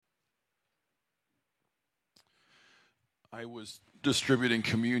I was distributing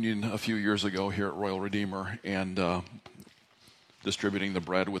communion a few years ago here at Royal Redeemer and distributing the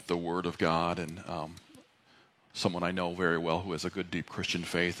bread with the Word of God. And someone I know very well who has a good, deep Christian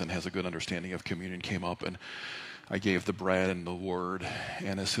faith and has a good understanding of communion came up, and I gave the bread and the Word.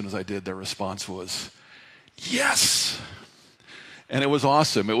 And as soon as I did, their response was, "Yes!" And it was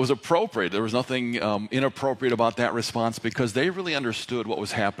awesome. It was appropriate. There was nothing inappropriate about that response because they really understood what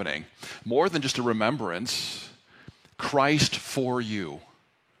was happening. More than just a remembrance, Christ for you.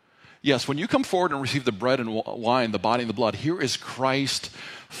 Yes, when you come forward and receive the bread and wine, the body and the blood, here is Christ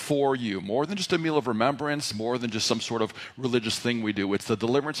for you. More than just a meal of remembrance, more than just some sort of religious thing we do. It's the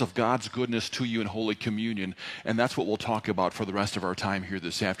deliverance of God's goodness to you in Holy Communion, and that's what we'll talk about for the rest of our time here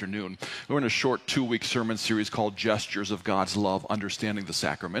this afternoon. We're in a short 2-week sermon series called Gestures of God's Love, Understanding the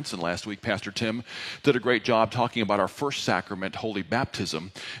Sacraments, and last week Pastor Tim did a great job talking about our first sacrament, Holy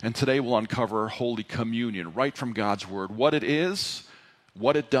Baptism, and today we'll uncover Holy Communion, right from God's Word, what it is,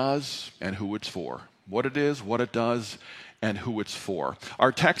 what it does, and who it's for. What it is, what it does, and who it's for.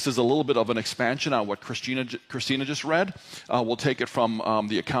 Our text is a little bit of an expansion on what Christina just read. We'll take it from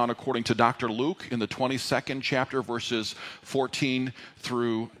the account according to Dr. Luke in the 22nd chapter, verses 14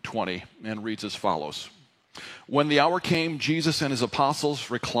 through 20, and reads as follows. When the hour came, Jesus and his apostles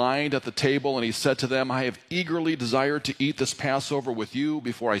reclined at the table, and he said to them, "I have eagerly desired to eat this Passover with you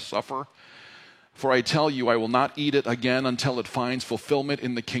before I suffer. For I tell you, I will not eat it again until it finds fulfillment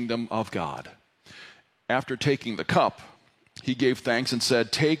in the kingdom of God." After taking the cup, he gave thanks and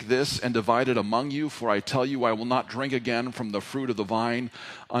said, "Take this and divide it among you, for I tell you, I will not drink again from the fruit of the vine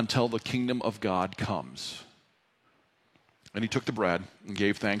until the kingdom of God comes." And he took the bread and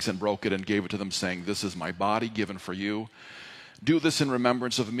gave thanks and broke it and gave it to them, saying, "This is my body given for you. Do this in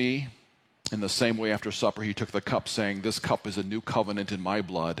remembrance of me." In the same way, after supper, he took the cup, saying, "This cup is a new covenant in my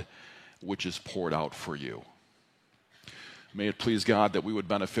blood, which is poured out for you." May it please God that we would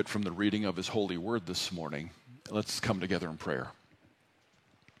benefit from the reading of his holy word this morning. Let's come together in prayer.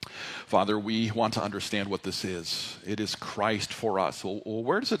 Father, we want to understand what this is. It is Christ for us. Well,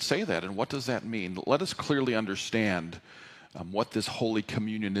 where does it say that, and what does that mean? Let us clearly understand what this Holy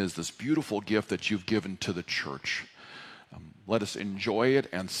Communion is, this beautiful gift that you've given to the church. Let us enjoy it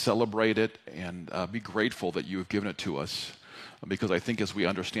and celebrate it and be grateful that you have given it to us. Because I think as we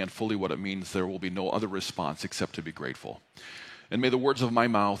understand fully what it means, there will be no other response except to be grateful. And may the words of my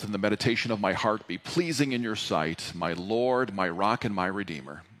mouth and the meditation of my heart be pleasing in your sight, my Lord, my rock, and my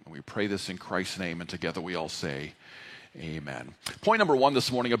Redeemer. And we pray this in Christ's name, and together we all say, amen. Point number 1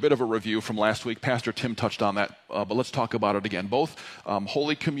 this morning, a bit of a review from last week. Pastor Tim touched on that, but let's talk about it again. Both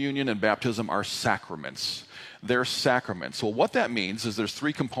Holy Communion and baptism are sacraments. They're sacraments. Well, what that means is there's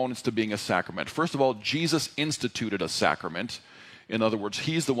 3 components to being a sacrament. First of all, Jesus instituted a sacrament. In other words,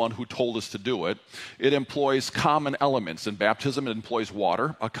 he's the one who told us to do it. It employs common elements. In baptism, it employs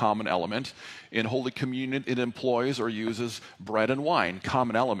water, a common element. In Holy Communion, it employs or uses bread and wine,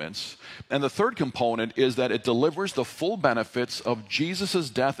 common elements. And the third component is that it delivers the full benefits of Jesus'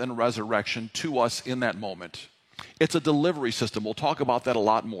 death and resurrection to us in that moment. It's a delivery system. We'll talk about that a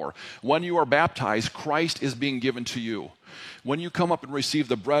lot more. When you are baptized, Christ is being given to you. When you come up and receive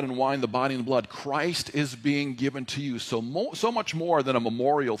the bread and wine, the body and blood, Christ is being given to you. So much more than a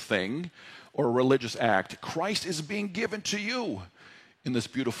memorial thing or a religious act, Christ is being given to you in this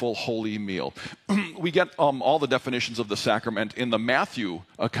beautiful holy meal. We get all the definitions of the sacrament in the Matthew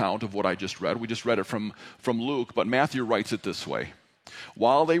account of what I just read. We just read it from Luke, but Matthew writes it this way.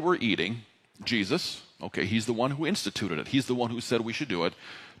 While they were eating, Jesus, okay, he's the one who instituted it. He's the one who said we should do it,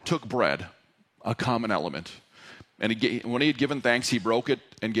 took bread, a common element. And when he had given thanks, he broke it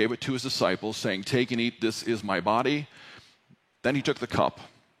and gave it to his disciples, saying, "Take and eat, this is my body." Then he took the cup,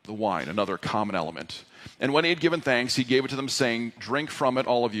 the wine, another common element. And when he had given thanks, he gave it to them, saying, "Drink from it,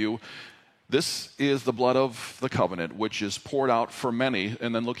 all of you. This is the blood of the covenant, which is poured out for many,"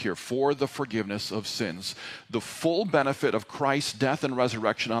 and then look here, "for the forgiveness of sins." The full benefit of Christ's death and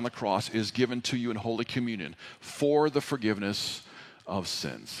resurrection on the cross is given to you in Holy Communion for the forgiveness of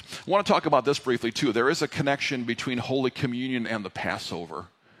sins. I want to talk about this briefly too. There is a connection between Holy Communion and the Passover.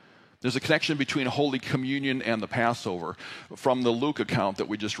 There's a connection between Holy Communion and the Passover from the Luke account that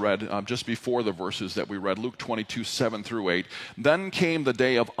we just read just before the verses that we read, Luke 22, 7 through 8. Then came the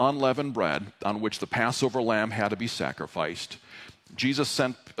day of unleavened bread on which the Passover lamb had to be sacrificed. Jesus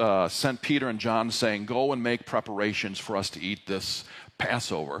sent Peter and John saying, "Go and make preparations for us to eat this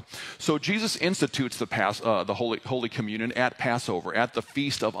Passover. So Jesus institutes the Holy Communion at Passover, at the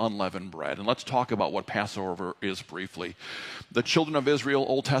Feast of Unleavened Bread. And let's talk about what Passover is briefly. The children of Israel,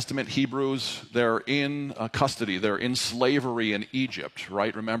 Old Testament Hebrews, they're in custody. They're in slavery in Egypt,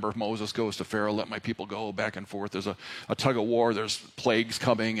 right? Remember, Moses goes to Pharaoh, let my people go, back and forth. There's a tug of war. There's plagues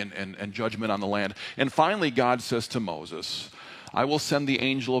coming and judgment on the land. And finally, God says to Moses, I will send the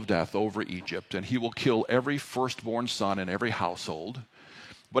angel of death over Egypt, and he will kill every firstborn son in every household.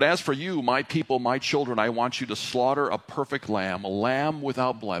 But as for you, my people, my children, I want you to slaughter a perfect lamb, a lamb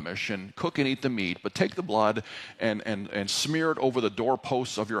without blemish, and cook and eat the meat, but take the blood and smear it over the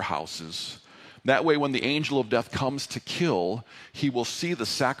doorposts of your houses. That way, when the angel of death comes to kill, he will see the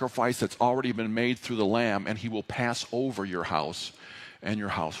sacrifice that's already been made through the lamb, and he will pass over your house, and your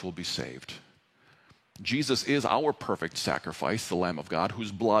house will be saved. Jesus is our perfect sacrifice, the Lamb of God,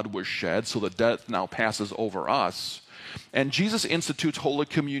 whose blood was shed, so that death now passes over us. And Jesus institutes Holy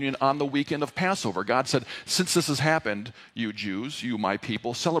Communion on the weekend of Passover. God said, since this has happened, you Jews, you my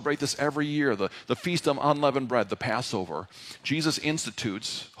people, celebrate this every year, the Feast of Unleavened Bread, the Passover. Jesus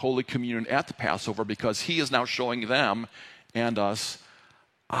institutes Holy Communion at the Passover because he is now showing them and us,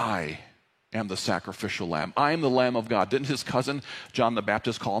 I am the sacrificial lamb. I am the Lamb of God. Didn't his cousin John the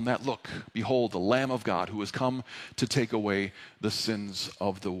Baptist call him that? Look, behold, the Lamb of God who has come to take away the sins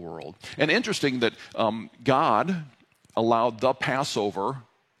of the world. And interesting that God allowed the Passover,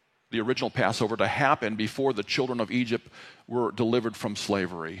 the original Passover, to happen before the children of Egypt were delivered from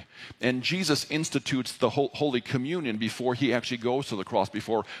slavery. And Jesus institutes the Holy Communion before he actually goes to the cross,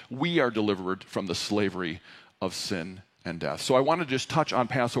 before we are delivered from the slavery of sin and death. So I want to just touch on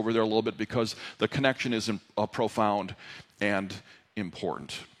Passover there a little bit because the connection is profound and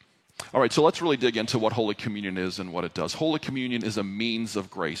important. All right, so let's really dig into what Holy Communion is and what it does. Holy Communion is a means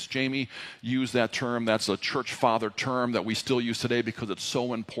of grace. Jamie used that term. That's a church father term that we still use today because it's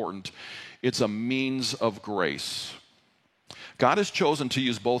so important. It's a means of grace. God has chosen to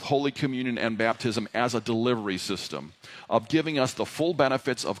use both Holy Communion and baptism as a delivery system of giving us the full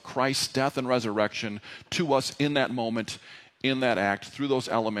benefits of Christ's death and resurrection to us in that moment, in that act, through those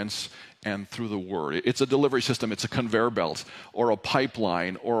elements and through the Word. It's a delivery system. It's a conveyor belt or a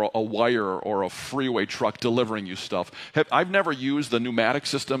pipeline or a wire or a freeway truck delivering you stuff. I've never used the pneumatic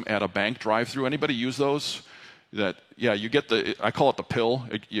system at a bank drive-through. Anybody use those? You get I call it the pill.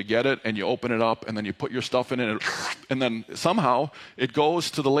 You get it and you open it up and then you put your stuff in it and then somehow it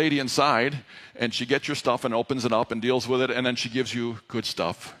goes to the lady inside and she gets your stuff and opens it up and deals with it and then she gives you good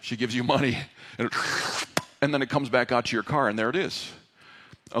stuff. She gives you money and then it comes back out to your car and there it is.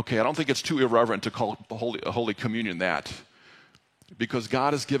 Okay, I don't think it's too irreverent to call Holy Communion that because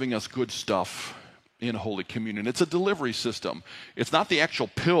God is giving us good stuff in Holy Communion. It's a delivery system. It's not the actual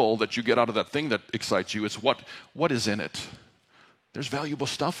pill that you get out of that thing that excites you. It's what is in it. There's valuable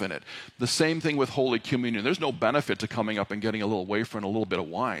stuff in it. The same thing with Holy Communion. There's no benefit to coming up and getting a little wafer and a little bit of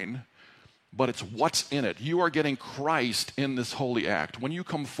wine, but it's what's in it. You are getting Christ in this holy act. When you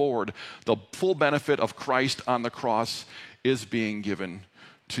come forward, the full benefit of Christ on the cross is being given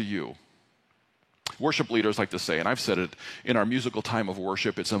to you. Worship leaders like to say, and I've said it in our musical time of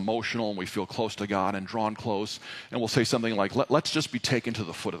worship, it's emotional and we feel close to God and drawn close. And we'll say something like, let's just be taken to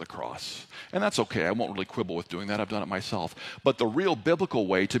the foot of the cross. And that's okay. I won't really quibble with doing that. I've done it myself. But the real biblical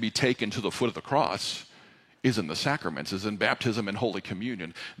way to be taken to the foot of the cross is in the sacraments, is in baptism and Holy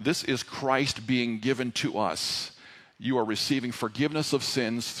Communion. This is Christ being given to us. You are receiving forgiveness of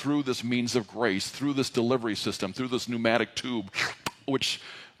sins through this means of grace, through this delivery system, through this pneumatic tube, which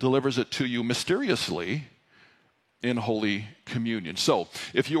delivers it to you mysteriously in Holy Communion. So,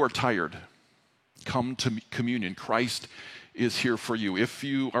 if you are tired, come to communion. Christ is here for you. If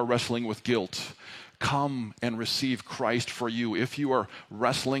you are wrestling with guilt, come and receive Christ for you. If you are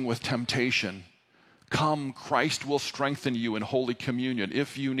wrestling with temptation, come, Christ will strengthen you in Holy Communion.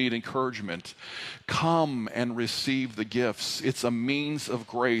 If you need encouragement, come and receive the gifts. It's a means of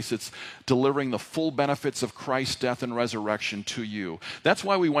grace. It's delivering the full benefits of Christ's death and resurrection to you. That's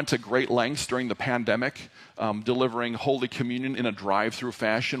why we went to great lengths during the pandemic, delivering Holy Communion in a drive-through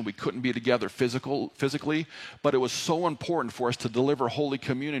fashion. We couldn't be together physically, but it was so important for us to deliver Holy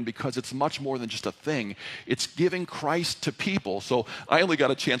Communion because it's much more than just a thing. It's giving Christ to people. So I only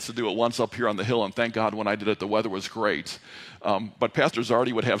got a chance to do it once up here on the hill, and thank God when I did it, the weather was great. But Pastor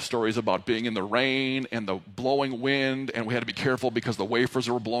Zardi would have stories about being in the rain and the blowing wind, and we had to be careful because the wafers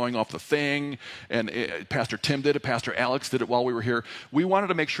were blowing off the thing. And Pastor Tim did it, Pastor Alex did it while we were here. We wanted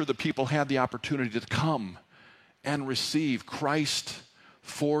to make sure that people had the opportunity to come and receive Christ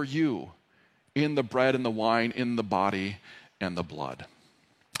for you in the bread and the wine, in the body and the blood.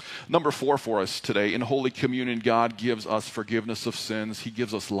 Number 4 for us today, in Holy Communion, God gives us forgiveness of sins, He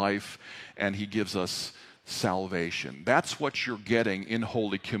gives us life, and He gives us salvation. That's what you're getting in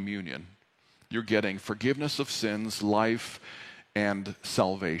Holy Communion. You're getting forgiveness of sins, life, and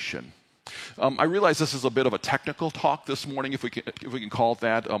salvation. I realize this is a bit of a technical talk this morning, if we can call it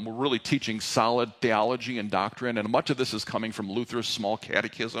that. We're really teaching solid theology and doctrine, and much of this is coming from Luther's Small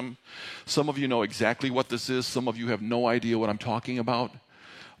Catechism. Some of you know exactly what this is. Some of you have no idea what I'm talking about.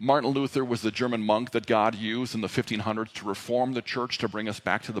 Martin Luther was the German monk that God used in the 1500s to reform the church, to bring us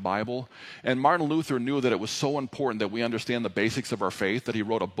back to the Bible. And Martin Luther knew that it was so important that we understand the basics of our faith that he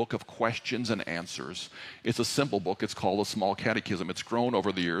wrote a book of questions and answers. It's a simple book. It's called the Small Catechism. It's grown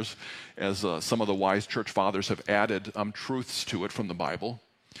over the years as some of the wise church fathers have added truths to it from the Bible.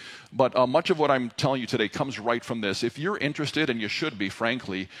 But much of what I'm telling you today comes right from this. If you're interested, and you should be,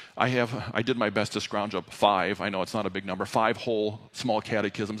 frankly, I did my best to scrounge up 5. I know it's not a big number. 5 whole small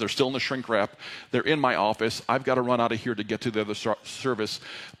catechisms. They're still in the shrink wrap. They're in my office. I've got to run out of here to get to the other service.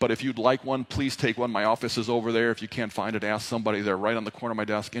 But if you'd like one, please take one. My office is over there. If you can't find it, ask somebody. They're right on the corner of my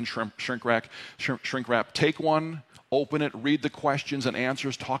desk in shrink wrap. Take one. Open it, read the questions and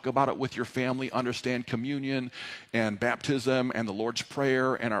answers, talk about it with your family, understand communion and baptism and the Lord's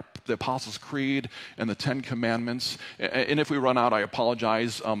Prayer and the Apostles' Creed and the 10 Commandments. And if we run out, I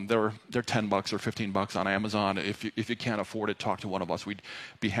apologize. They're $10 or $15 on Amazon. If you can't afford it, talk to one of us. We'd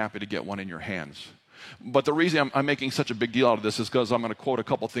be happy to get one in your hands. But the reason I'm making such a big deal out of this is because I'm going to quote a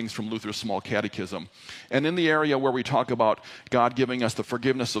couple things from Luther's Small Catechism. And in the area where we talk about God giving us the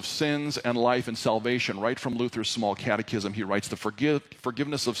forgiveness of sins and life and salvation, right from Luther's Small Catechism, he writes, the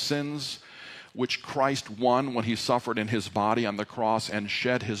forgiveness of sins which Christ won when he suffered in his body on the cross and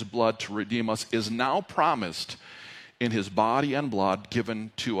shed his blood to redeem us is now promised in his body and blood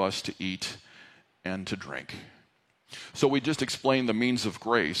given to us to eat and to drink. So we just explained the means of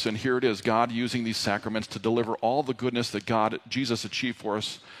grace, and here it is, God using these sacraments to deliver all the goodness that Jesus achieved for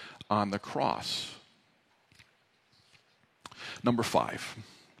us on the cross. Number 5,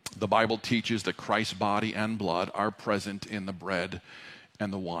 the Bible teaches that Christ's body and blood are present in the bread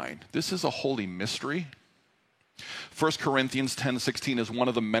and the wine. This is a holy mystery. 1 Corinthians 10:16 is one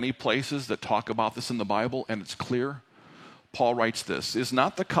of the many places that talk about this in the Bible, and it's clear. Paul writes this, is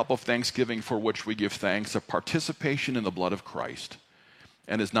not the cup of thanksgiving for which we give thanks a participation in the blood of Christ?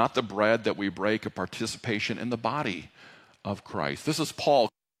 And is not the bread that we break a participation in the body of Christ? This is Paul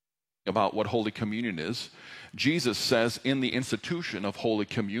about what Holy Communion is. Jesus says in the institution of Holy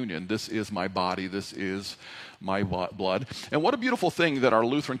Communion, this is my body, this is my blood. And what a beautiful thing that our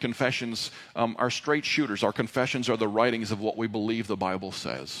Lutheran confessions are straight shooters. Our confessions are the writings of what we believe the Bible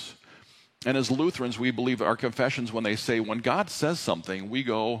says. And as Lutherans, we believe our confessions, when they say, when God says something, we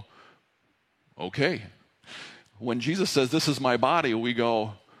go, okay. When Jesus says, this is my body, we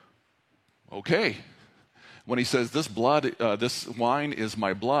go, okay. When he says, this wine is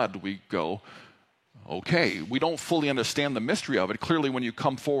my blood, we go, okay. We don't fully understand the mystery of it. Clearly, when you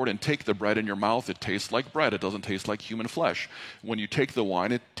come forward and take the bread in your mouth, it tastes like bread. It doesn't taste like human flesh. When you take the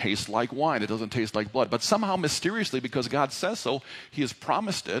wine, it tastes like wine. It doesn't taste like blood. But somehow, mysteriously, because God says so, he has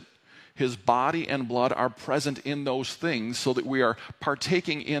promised it. His body and blood are present in those things so that we are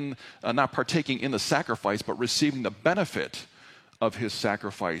partaking in, not partaking in the sacrifice, but receiving the benefit of his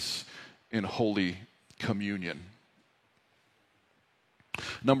sacrifice in Holy Communion.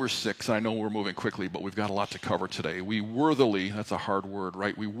 Number 6, I know we're moving quickly, but we've got a lot to cover today. We worthily, that's a hard word,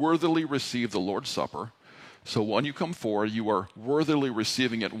 right? We worthily receive the Lord's Supper. So when you come forward, you are worthily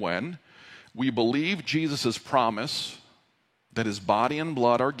receiving it when we believe Jesus' promise that his body and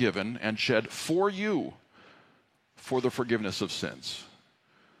blood are given and shed for you for the forgiveness of sins.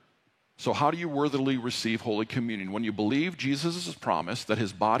 So how do you worthily receive Holy Communion? When you believe Jesus' promise that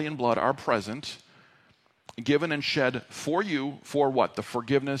his body and blood are present, given and shed for you, for what? The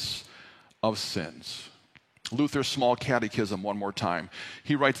forgiveness of sins. Luther's Small Catechism, one more time.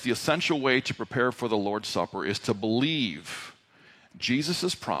 He writes, the essential way to prepare for the Lord's Supper is to believe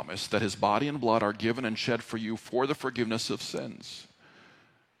Jesus' promise that his body and blood are given and shed for you for the forgiveness of sins.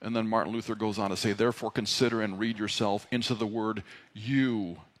 And then Martin Luther goes on to say, therefore consider and read yourself into the word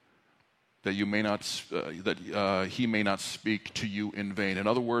you, that he may not speak to you in vain. In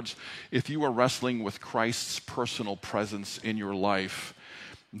other words, if you are wrestling with Christ's personal presence in your life,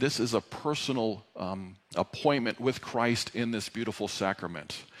 this is a personal appointment with Christ in this beautiful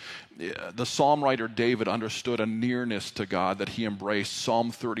sacrament. The psalm writer David understood a nearness to God that he embraced.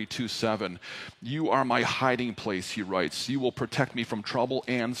 Psalm 32:7. You are my hiding place, he writes. You will protect me from trouble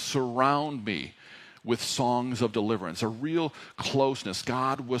and surround me with songs of deliverance, a real closeness.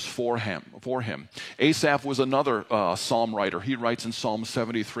 God was for him. Asaph was another psalm writer. He writes in Psalm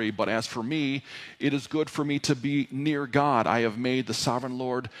 73, "But as for me, it is good for me to be near God. I have made the sovereign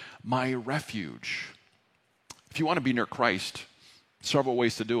Lord my refuge." If you want to be near Christ, several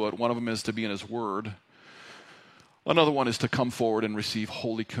ways to do it. One of them is to be in his word. Another one is to come forward and receive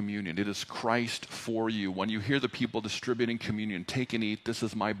Holy Communion. It is Christ for you. When you hear the people distributing communion, take and eat. This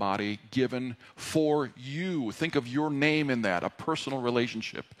is my body given for you. Think of your name in that, a personal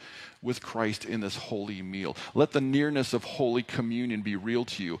relationship with Christ in this holy meal. Let the nearness of Holy Communion be real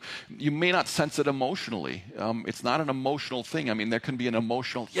to you. You may not sense it emotionally. It's not an emotional thing. I mean, there can be an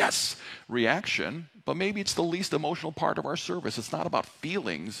emotional yes reaction, but maybe it's the least emotional part of our service. It's not about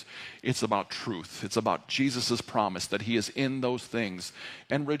feelings. It's about truth. It's about Jesus' promise that he is in those things.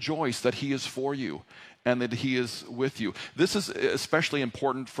 And rejoice that he is for you and that he is with you. This is especially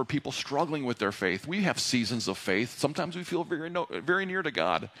important for people struggling with their faith. We have seasons of faith. Sometimes we feel very near to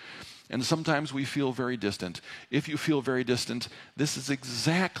God, and sometimes we feel very distant. If you feel very distant, this is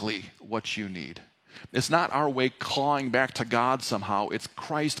exactly what you need. It's not our way clawing back to God somehow. It's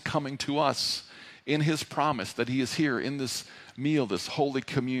Christ coming to us in his promise that he is here in this meal, this Holy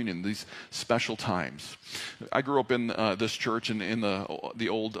Communion, these special times. I grew up in this church and in the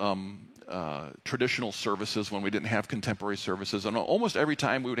old traditional services when we didn't have contemporary services. And almost every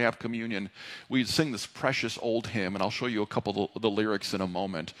time we would have communion, we'd sing this precious old hymn, and I'll show you a couple of the lyrics in a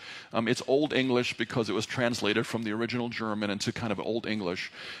moment. It's Old English because it was translated from the original German into kind of Old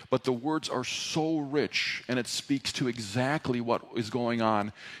English. But the words are so rich, and it speaks to exactly what is going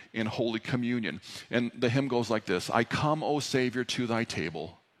on in Holy Communion. And the hymn goes like this: "I come, O Savior, to thy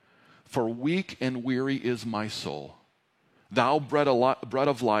table, for weak and weary is my soul. Thou, bread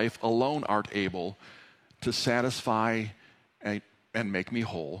of life, alone art able to satisfy and make me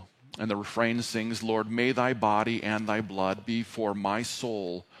whole." And the refrain sings, "Lord, may thy body and thy blood be for my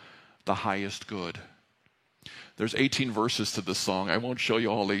soul the highest good." There's 18 verses to this song. I won't show you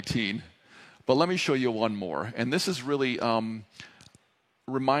all 18, but let me show you one more. And this is really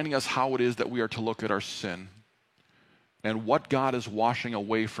reminding us how it is that we are to look at our sin and what God is washing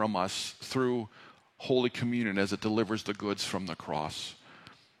away from us through Holy Communion as it delivers the goods from the cross.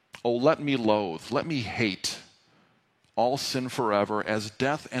 "Oh, let me loathe, let me hate all sin forever as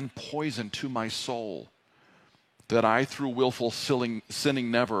death and poison to my soul, that I through willful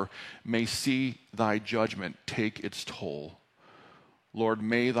sinning never may see thy judgment take its toll. Lord,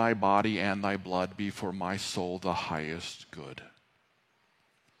 may thy body and thy blood be for my soul the highest good."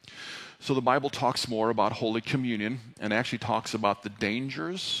 So the Bible talks more about Holy Communion and actually talks about the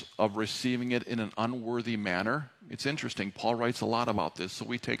dangers of receiving it in an unworthy manner. It's interesting. Paul writes a lot about this, so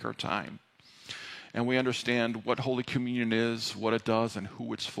we take our time. And we understand what Holy Communion is, what it does, and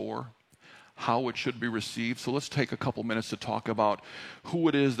who it's for, how it should be received. So let's take a couple minutes to talk about who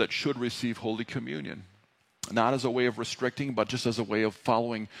it is that should receive Holy Communion. Not as a way of restricting, but just as a way of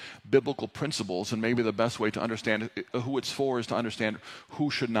following biblical principles. And maybe the best way to understand who it's for is to understand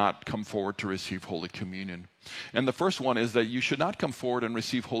who should not come forward to receive Holy Communion. And the first one is that you should not come forward and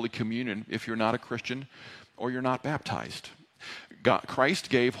receive Holy Communion if you're not a Christian or you're not baptized. Christ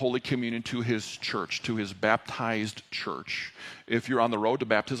gave Holy Communion to his church, to his baptized church. If you're on the road to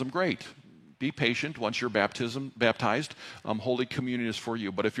baptism, great. Be patient. Once you're baptized, Holy Communion is for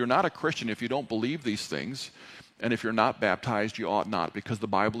you. But if you're not a Christian, if you don't believe these things, and if you're not baptized, you ought not, because the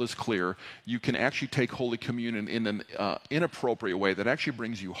Bible is clear. You can actually take Holy Communion in an inappropriate way that actually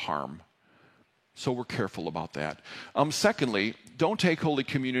brings you harm. So we're careful about that. Secondly, don't take Holy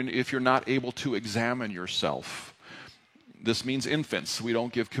Communion if you're not able to examine yourself. This means infants. We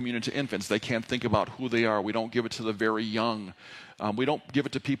don't give communion to infants. They can't think about who they are. We don't give it to the very young. We don't give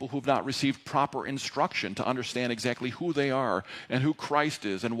it to people who've not received proper instruction to understand exactly who they are and who Christ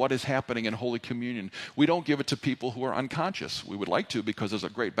is and what is happening in Holy Communion. We don't give it to people who are unconscious. We would like to, because there's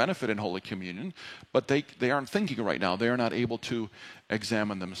a great benefit in Holy Communion, but they aren't thinking right now. They are not able to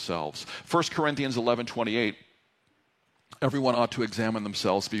examine themselves. 1 Corinthians 11:28, everyone ought to examine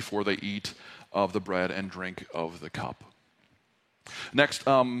themselves before they eat of the bread and drink of the cup. Next,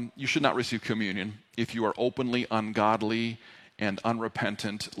 you should not receive communion if you are openly ungodly and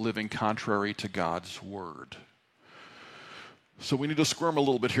unrepentant, living contrary to God's word. So we need to squirm a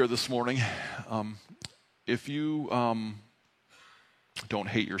little bit here this morning. If you don't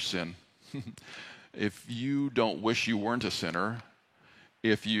hate your sin, if you don't wish you weren't a sinner,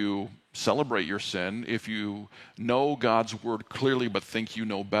 if you celebrate your sin, if you know God's word clearly but think you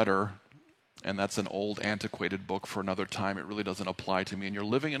know better, and that's an old, antiquated book for another time, it really doesn't apply to me, and you're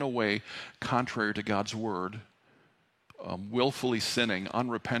living in a way contrary to God's word, willfully sinning,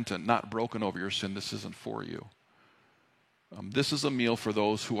 unrepentant, not broken over your sin, this isn't for you. This is a meal for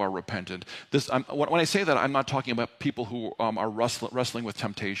those who are repentant. When I say that, I'm not talking about people who are wrestling with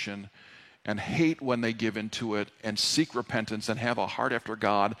temptation and hate when they give into it and seek repentance and have a heart after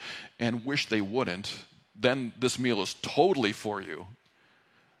God and wish they wouldn't. Then this meal is totally for you.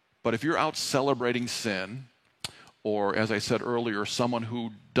 But if you're out celebrating sin, or as I said earlier, someone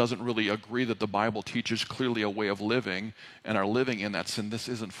who doesn't really agree that the Bible teaches clearly a way of living and are living in that sin, this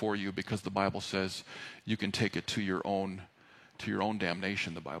isn't for you, because the Bible says you can take it to your own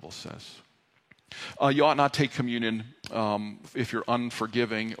damnation, the Bible says. You ought not take communion if you're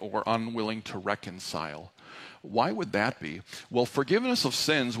unforgiving or unwilling to reconcile. Why would that be? Well, forgiveness of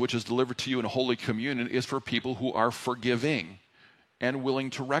sins, which is delivered to you in Holy Communion, is for people who are forgiving and willing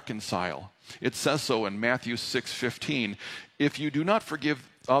to reconcile. It says so in Matthew 6:15. If you do not forgive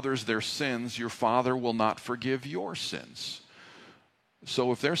others their sins, your Father will not forgive your sins.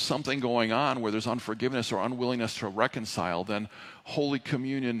 So if there's something going on where there's unforgiveness or unwillingness to reconcile, then Holy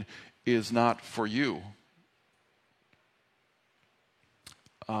Communion is not for you.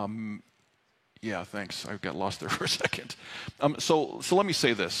 Yeah, thanks. I got lost there for a second. So let me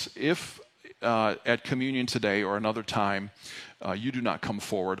say this. If at communion today or another time you do not come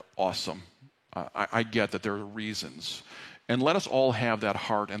forward, awesome. I get that there are reasons. And let us all have that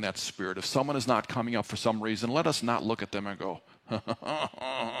heart and that spirit. If someone is not coming up for some reason, let us not look at them and go,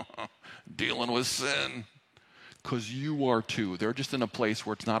 dealing with sin. Because you are too. They're just in a place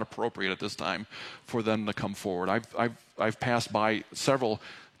where it's not appropriate at this time for them to come forward. I've passed by several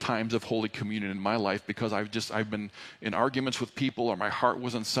times of Holy Communion in my life because I've been in arguments with people, or my heart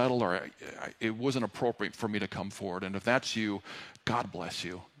wasn't settled, or it wasn't appropriate for me to come forward. And if that's you, God bless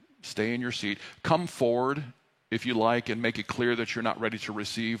you. Stay in your seat. Come forward if you like and make it clear that you're not ready to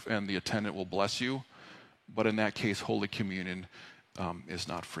receive, and the attendant will bless you. But in that case, Holy Communion is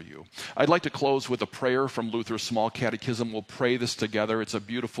not for you. I'd like to close with a prayer from Luther's Small Catechism. We'll pray this together. It's a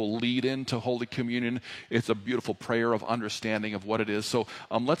beautiful lead-in to Holy Communion. It's a beautiful prayer of understanding of what it is. So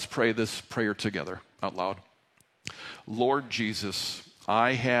let's pray this prayer together out loud. Lord Jesus,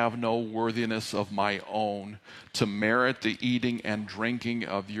 I have no worthiness of my own to merit the eating and drinking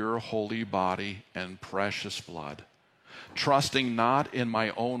of your holy body and precious blood. Trusting not in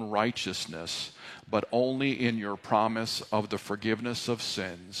my own righteousness, but only in your promise of the forgiveness of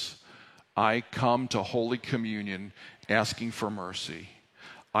sins, I come to Holy Communion asking for mercy.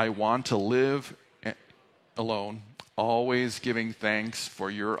 I want to live alone, always giving thanks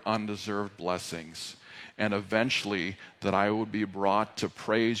for your undeserved blessings, and eventually that I would be brought to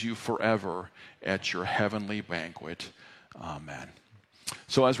praise you forever at your heavenly banquet. Amen.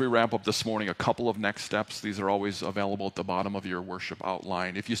 So as we wrap up this morning, a couple of next steps. These are always available at the bottom of your worship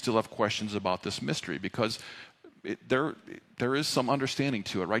outline if you still have questions about this mystery, because there is some understanding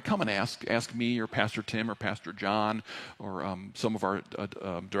to it, right? Come and ask me or Pastor Tim or Pastor John or some of our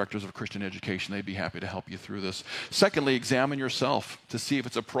directors of Christian education. They'd be happy to help you through this. Secondly, examine yourself to see if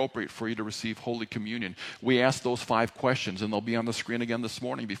it's appropriate for you to receive Holy Communion. We asked those 5 questions, and they'll be on the screen again this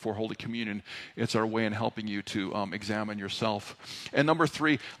morning before Holy Communion. It's our way in helping you to examine yourself. And number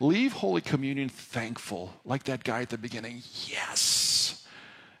 3, leave Holy Communion thankful, like that guy at the beginning. Yes!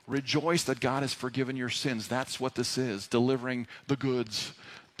 Rejoice that God has forgiven your sins. That's what this is, delivering the goods,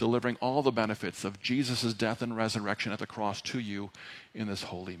 delivering all the benefits of Jesus' death and resurrection at the cross to you in this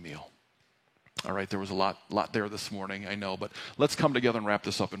holy meal. All right, there was a lot there this morning, I know, but let's come together and wrap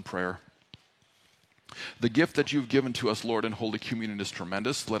this up in prayer. The gift that you've given to us, Lord, in Holy Communion is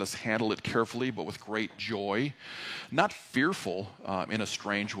tremendous. Let us handle it carefully, but with great joy. Not fearful in a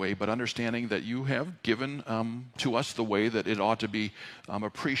strange way, but understanding that you have given to us the way that it ought to be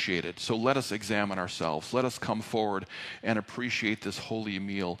appreciated. So let us examine ourselves. Let us come forward and appreciate this holy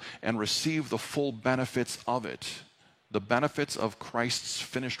meal and receive the full benefits of it. The benefits of Christ's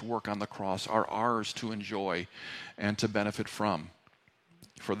finished work on the cross are ours to enjoy and to benefit from.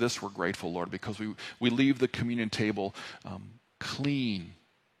 For this we're grateful, Lord, because we leave the communion table clean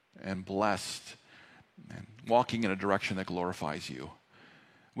and blessed and walking in a direction that glorifies you.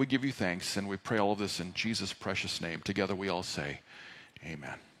 We give you thanks, and we pray all of this in Jesus' precious name. Together we all say,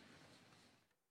 amen.